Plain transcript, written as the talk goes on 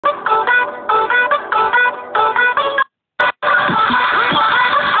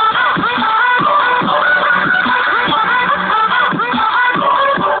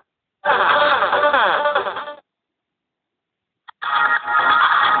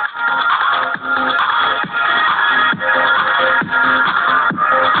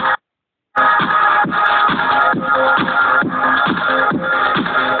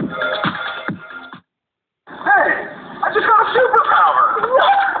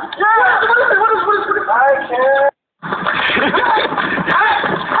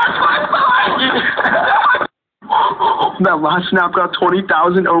That last snap got 20,000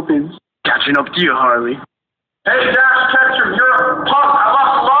 opens. Catching up to you, Harley. Hey, Dash Catcher, you're a punk. I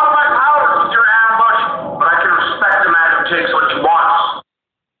lost a lot of my powers with your ambush, but I can respect the man who takes what he wants.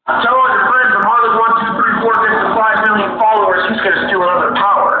 Tell all your friends when Harley 1234 gets to 5 million followers, he's going to steal another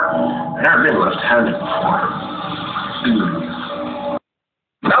power. I never been left-handed before.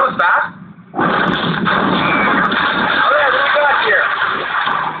 That was fast. Oh, yeah, what we got here?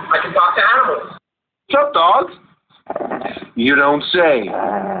 I can talk to animals. What's up, dogs? You don't say.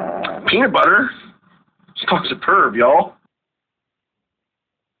 Peanut butter? This dog's superb, y'all.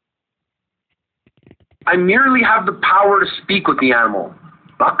 I merely have the power to speak with the animal,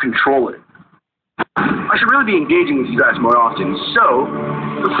 not control it. I should really be engaging with you guys more often, so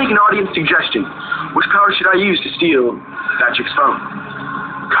let's take an audience suggestion. Which power should I use to steal that chick's phone?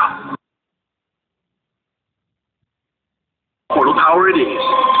 Go. Portal power it is.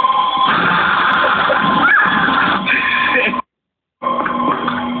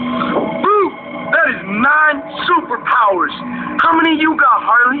 Boo! That is 9 superpowers. How many you got,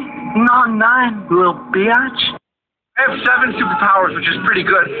 Harley? Not 9, little bitch. I have 7 superpowers, which is pretty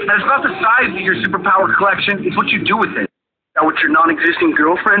good. And it's not the size of your superpower collection, it's what you do with it. That what your non-existing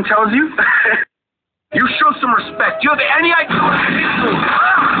girlfriend tells you? You show some respect. Do you have any idea what it is?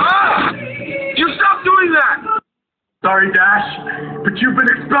 You stop doing that! Sorry, Dash, but you've been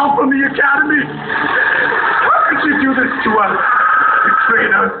expelled from the academy. Why did you do this to us?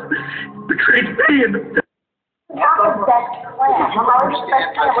 Betrayed us. Betrayed me and the...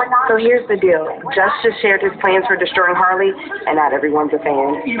 So here's the deal. Justice shared his plans for destroying Harley, and not everyone's a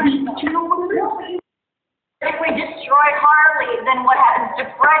fan. If we destroy Harley, then what happens to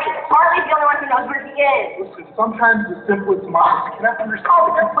Freddy? Harley's the only one who knows where he is. Listen, sometimes the simplest mind cannot understand.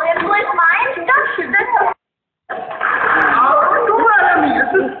 Oh, the simplest mind? That's Don't let at me. This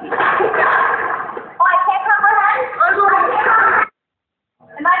is... Oh, I can't comprehend?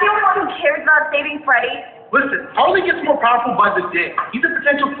 Am I the only one who cares about saving Freddy? Listen, Harley gets more powerful by the day. He's a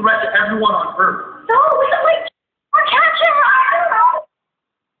potential threat to everyone on Earth. So like, or catch him, I don't know.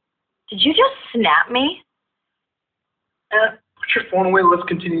 Did you just snap me? Put your phone away. Let's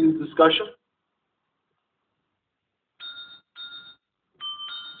continue the discussion.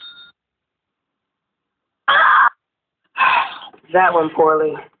 That went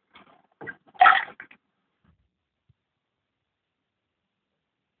poorly.